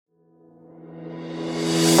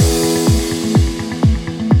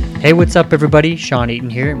Hey, what's up, everybody? Sean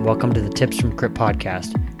Eaton here, and welcome to the Tips from Crit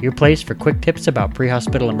podcast, your place for quick tips about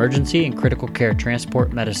pre-hospital emergency and critical care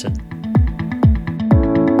transport medicine.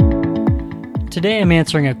 Today, I'm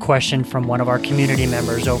answering a question from one of our community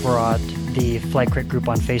members over at the Flight Crit group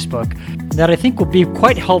on Facebook that I think will be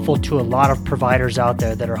quite helpful to a lot of providers out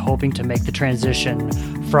there that are hoping to make the transition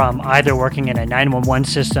from either working in a 911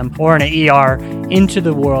 system or in an ER into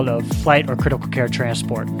the world of flight or critical care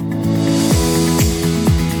transport.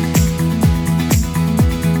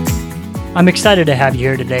 I'm excited to have you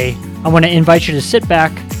here today. I want to invite you to sit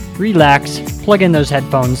back, relax, plug in those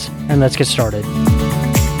headphones, and let's get started.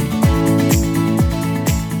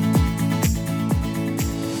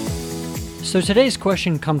 So today's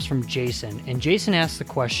question comes from Jason, and Jason asks the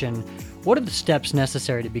question, what are the steps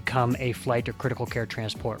necessary to become a flight or critical care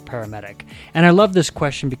transport paramedic? And I love this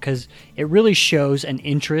question because it really shows an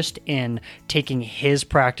interest in taking his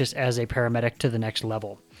practice as a paramedic to the next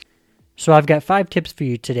level. So I've got 5 tips for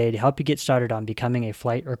you today to help you get started on becoming a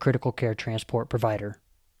flight or critical care transport provider.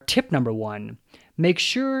 Tip number 1, make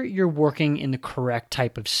sure you're working in the correct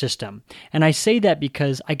type of system. And I say that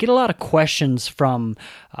because I get a lot of questions from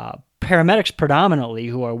paramedics predominantly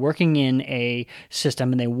who are working in a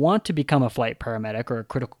system and they want to become a flight paramedic or a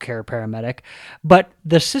critical care paramedic, but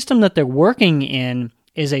the system that they're working in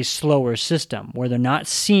is a slower system where they're not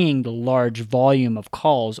seeing the large volume of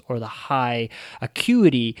calls or the high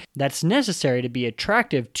acuity that's necessary to be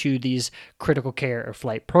attractive to these critical care or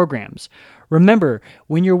flight programs. Remember,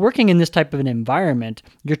 when you're working in this type of an environment,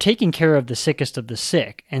 you're taking care of the sickest of the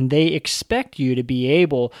sick, and they expect you to be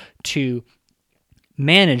able to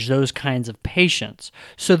manage those kinds of patients.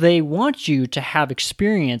 So they want you to have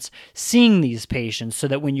experience seeing these patients so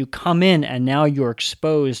that when you come in and now you're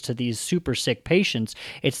exposed to these super sick patients,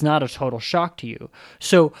 it's not a total shock to you.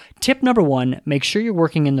 So tip number 1, make sure you're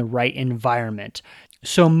working in the right environment.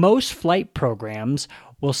 So most flight programs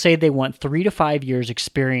will say they want 3 to 5 years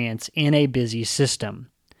experience in a busy system.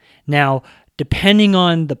 Now, depending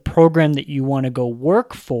on the program that you want to go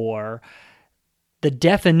work for, the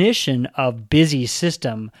definition of busy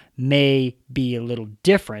system may be a little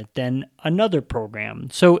different than another program.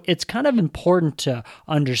 So it's kind of important to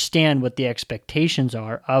understand what the expectations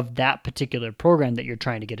are of that particular program that you're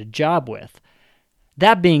trying to get a job with.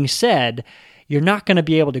 That being said, you're not going to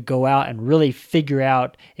be able to go out and really figure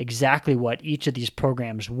out exactly what each of these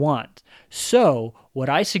programs want. So what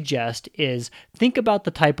I suggest is think about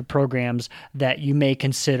the type of programs that you may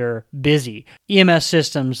consider busy. EMS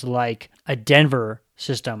systems like a Denver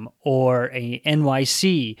system or a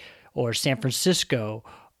NYC or San Francisco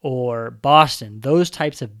or Boston, those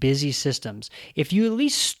types of busy systems. If you at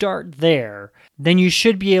least start there, then you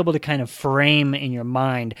should be able to kind of frame in your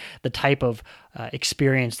mind the type of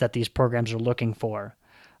experience that these programs are looking for.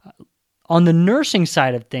 On the nursing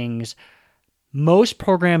side of things, most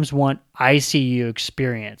programs want ICU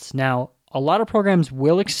experience. Now, a lot of programs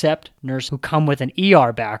will accept nurses who come with an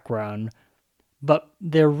ER background, but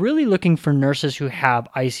they're really looking for nurses who have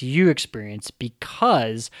ICU experience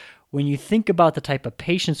because when you think about the type of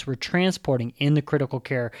patients we're transporting in the critical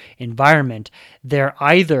care environment, they're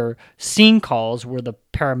either scene calls where the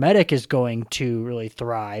paramedic is going to really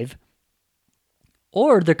thrive,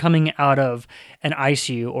 or they're coming out of an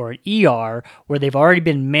ICU or an ER where they've already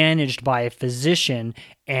been managed by a physician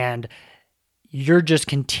and you're just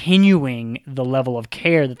continuing the level of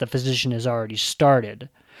care that the physician has already started.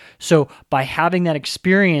 So by having that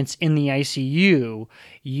experience in the ICU,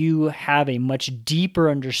 you have a much deeper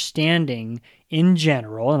understanding in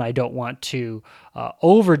general, and I don't want to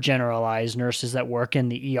overgeneralize nurses that work in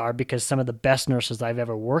the ER because some of the best nurses I've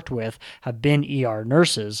ever worked with have been ER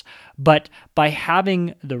nurses. But by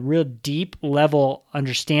having the real deep level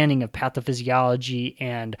understanding of pathophysiology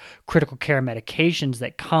and critical care medications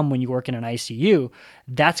that come when you work in an ICU,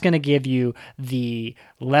 that's going to give you the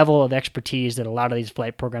level of expertise that a lot of these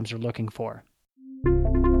flight programs are looking for.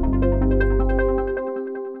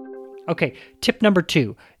 Okay, tip number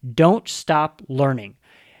 2, don't stop learning.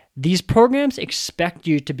 These programs expect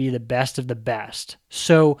you to be the best of the best.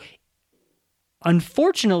 So,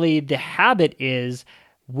 unfortunately, the habit is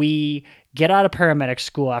we get out of paramedic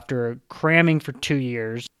school after cramming for 2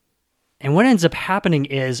 years, and what ends up happening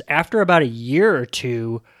is after about a year or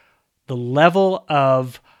two, the level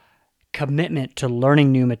of commitment to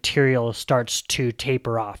learning new material starts to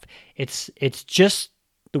taper off. It's just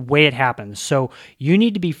the way it happens. So you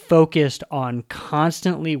need to be focused on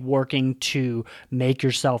constantly working to make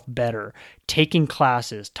yourself better, taking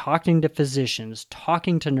classes, talking to physicians,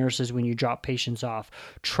 talking to nurses when you drop patients off.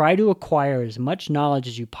 Try to acquire as much knowledge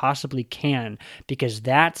as you possibly can, because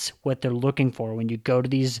that's what they're looking for when you go to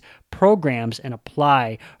these programs and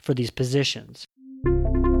apply for these positions.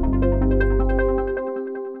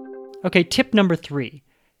 Okay, tip number 3.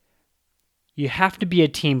 You have to be a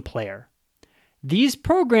team player. These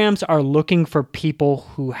programs are looking for people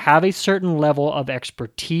who have a certain level of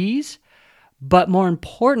expertise, but more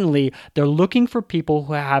importantly, they're looking for people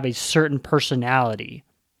who have a certain personality.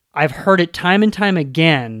 I've heard it time and time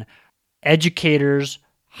again, educators,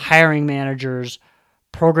 hiring managers,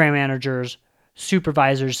 program managers,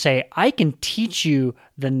 supervisors say, I can teach you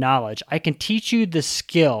the knowledge. I can teach you the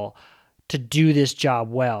skill to do this job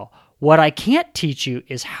well. What I can't teach you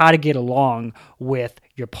is how to get along with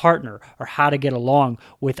your partner or how to get along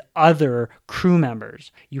with other crew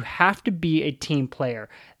members. You have to be a team player.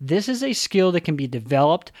 This is a skill that can be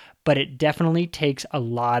developed, but it definitely takes a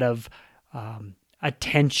lot of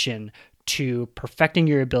attention to perfecting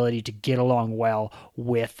your ability to get along well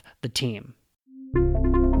with the team.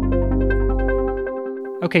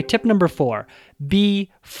 Okay, tip number 4, be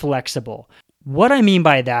flexible. What I mean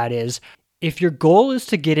by that is, if your goal is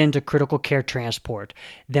to get into critical care transport,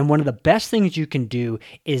 then one of the best things you can do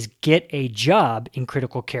is get a job in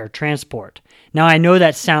critical care transport. Now, I know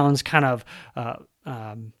that sounds kind of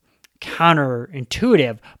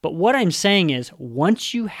counterintuitive, but what I'm saying is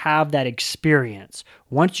once you have that experience,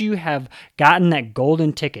 once you have gotten that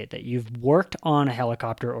golden ticket that you've worked on a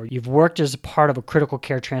helicopter or you've worked as a part of a critical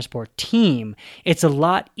care transport team, it's a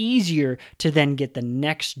lot easier to then get the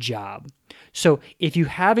next job. So if you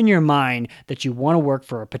have in your mind that you want to work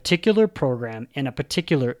for a particular program in a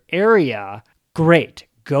particular area, great,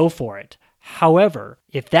 go for it. However,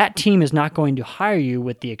 if that team is not going to hire you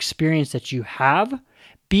with the experience that you have,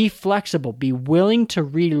 be flexible, be willing to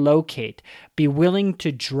relocate, be willing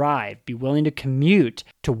to drive, be willing to commute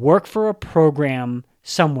to work for a program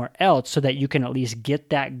somewhere else so that you can at least get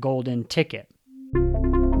that golden ticket.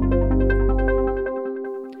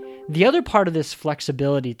 The other part of this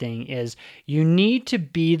flexibility thing is you need to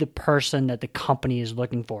be the person that the company is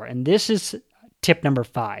looking for. And this is tip number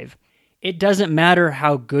 5. It doesn't matter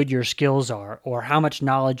how good your skills are or how much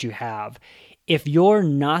knowledge you have. If you're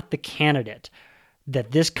not the candidate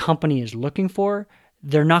that this company is looking for,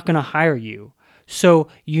 they're not going to hire you. So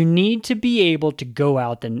you need to be able to go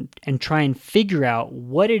out and try and figure out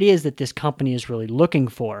what it is that this company is really looking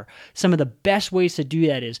for. Some of the best ways to do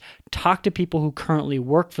that is talk to people who currently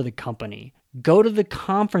work for the company. Go to the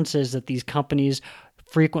conferences that these companies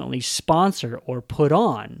frequently sponsor or put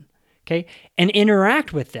on, okay? And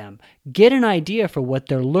interact with them. Get an idea for what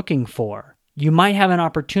they're looking for. You might have an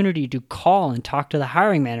opportunity to call and talk to the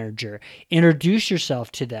hiring manager, introduce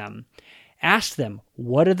yourself to them. Ask them,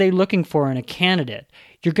 what are they looking for in a candidate?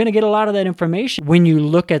 You're going to get a lot of that information when you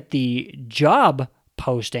look at the job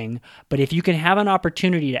posting, but if you can have an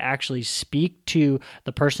opportunity to actually speak to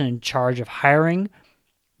the person in charge of hiring,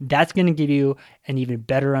 that's going to give you an even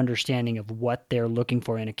better understanding of what they're looking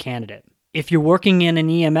for in a candidate. If you're working in an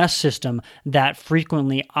EMS system that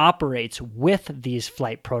frequently operates with these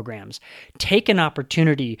flight programs, take an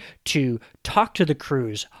opportunity to talk to the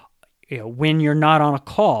crews when you're not on a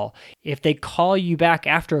call. If they call you back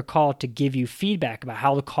after a call to give you feedback about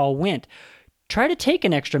how the call went, try to take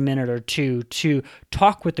an extra minute or two to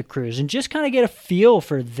talk with the crews and just kind of get a feel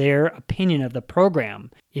for their opinion of the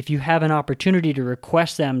program. If you have an opportunity to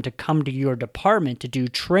request them to come to your department to do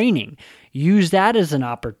training, use that as an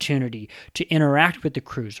opportunity to interact with the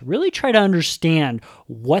crews. Really try to understand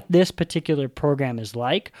what this particular program is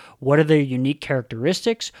like, what are their unique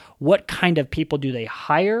characteristics, what kind of people do they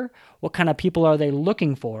hire, what kind of people are they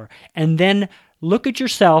looking for, and then look at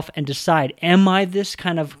yourself and decide, am I this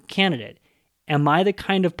kind of candidate? Am I the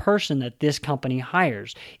kind of person that this company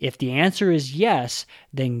hires? If the answer is yes,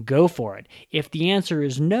 then go for it. If the answer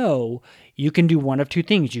is no, you can do one of two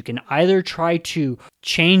things. You can either try to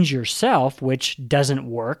change yourself, which doesn't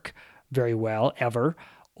work very well ever,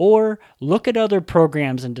 or look at other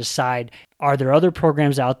programs and decide, are there other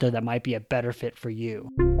programs out there that might be a better fit for you?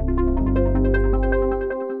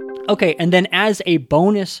 Okay, and then as a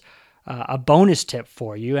bonus tip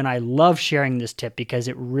for you, and I love sharing this tip because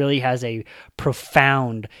it really has a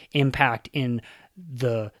profound impact in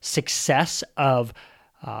the success of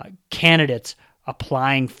candidates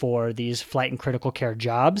applying for these flight and critical care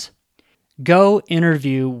jobs. Go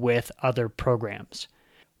interview with other programs.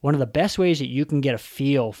 One of the best ways that you can get a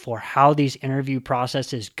feel for how these interview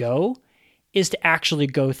processes go is to actually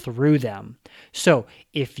go through them. So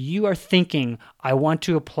if you are thinking, I want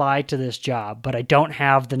to apply to this job, but I don't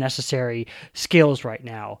have the necessary skills right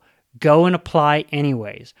now, go and apply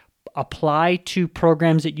anyways. Apply to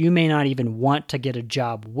programs that you may not even want to get a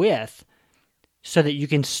job with, so that you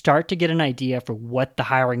can start to get an idea for what the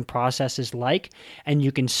hiring process is like, and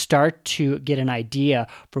you can start to get an idea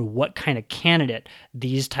for what kind of candidate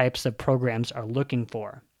these types of programs are looking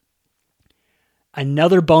for.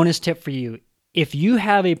 Another bonus tip for you, if you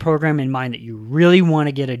have a program in mind that you really want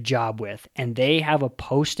to get a job with, and they have a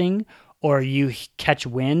posting, or you catch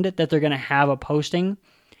wind that they're going to have a posting,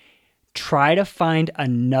 try to find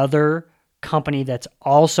another company that's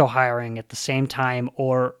also hiring at the same time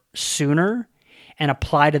or sooner, and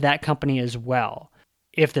apply to that company as well.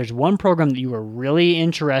 If there's one program that you are really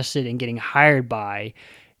interested in getting hired by,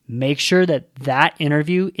 make sure that that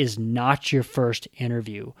interview is not your first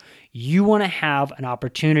interview. You want to have an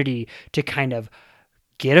opportunity to kind of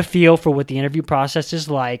get a feel for what the interview process is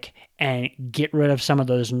like and get rid of some of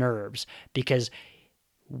those nerves. Because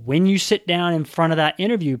when you sit down in front of that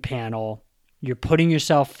interview panel, you're putting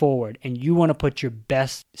yourself forward, and you want to put your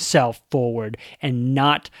best self forward and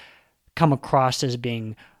not come across as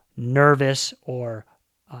being nervous or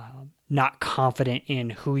not confident in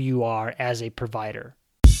who you are as a provider.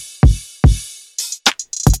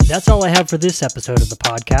 That's all I have for this episode of the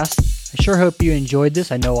podcast. I sure hope you enjoyed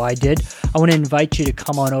this. I know I did. I want to invite you to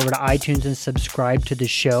come on over to iTunes and subscribe to the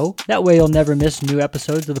show. That way you'll never miss new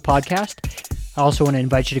episodes of the podcast. I also want to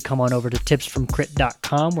invite you to come on over to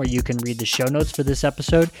tipsfromcrit.com, where you can read the show notes for this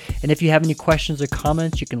episode. And if you have any questions or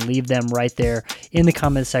comments, you can leave them right there in the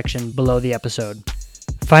comment section below the episode.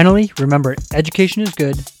 Finally, remember, education is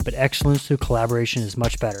good, but excellence through collaboration is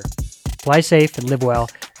much better. Fly safe and live well,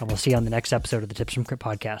 and we'll see you on the next episode of the Tips from Crit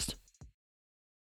podcast.